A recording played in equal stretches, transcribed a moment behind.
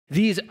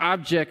these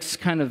objects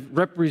kind of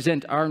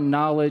represent our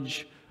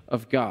knowledge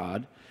of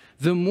God,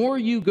 the more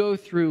you go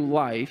through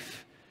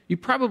life, you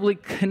probably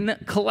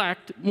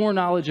collect more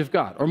knowledge of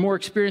God or more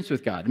experience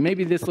with God.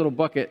 Maybe this little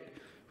bucket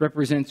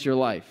represents your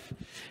life.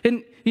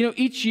 And,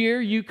 each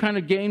year you kind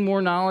of gain more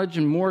knowledge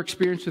and more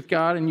experience with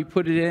God, and you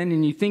put it in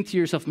and you think to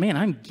yourself, man,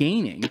 I'm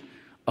gaining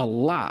a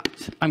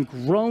lot. I'm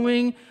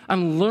growing.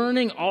 I'm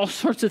learning all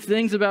sorts of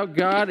things about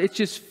God. It's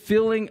just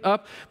filling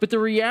up. But the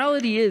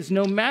reality is,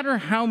 no matter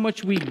how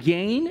much we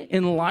gain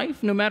in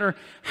life, no matter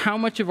how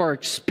much of our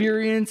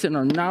experience and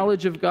our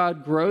knowledge of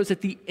God grows,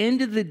 at the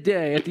end of the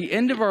day, at the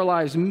end of our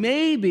lives,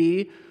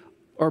 maybe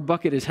our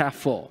bucket is half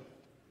full.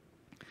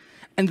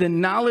 And the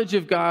knowledge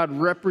of God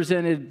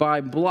represented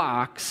by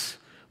blocks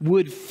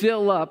would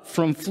fill up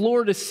from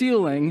floor to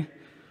ceiling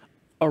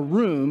a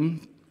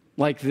room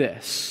like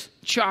this,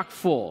 chock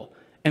full.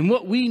 And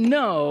what we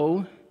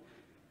know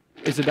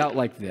is about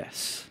like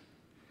this.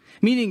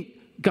 Meaning,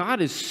 God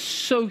is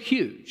so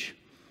huge.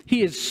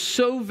 He is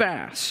so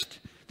vast.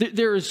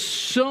 There is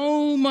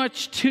so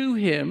much to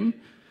him.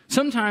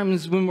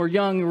 Sometimes when we're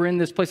young, we're in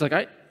this place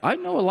like, I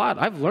know a lot.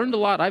 I've learned a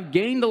lot. I've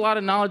gained a lot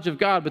of knowledge of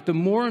God. But the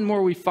more and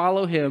more we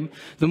follow him,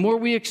 the more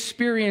we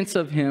experience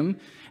of him,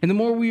 and the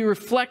more we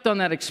reflect on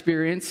that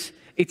experience,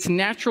 it's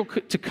natural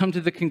to come to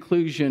the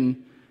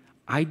conclusion,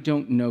 I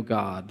don't know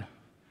God.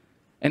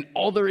 And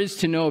all there is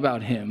to know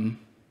about him,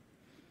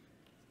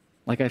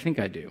 like I think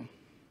I do.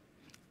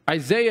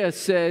 Isaiah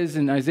says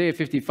in Isaiah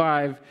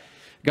 55,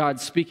 God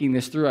speaking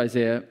this through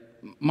Isaiah,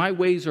 my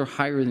ways are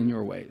higher than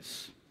your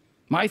ways.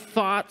 My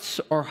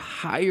thoughts are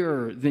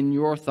higher than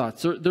your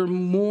thoughts. They're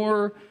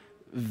more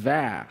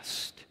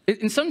vast.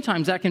 And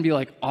sometimes that can be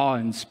like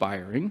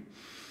awe-inspiring.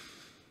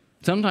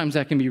 Sometimes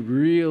that can be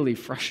really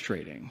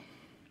frustrating.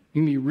 It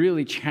can be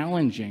really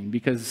challenging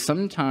because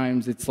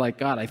sometimes it's like,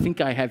 God, I think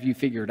I have you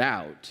figured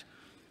out,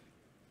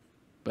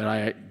 but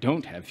I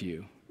don't have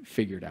you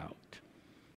figured out.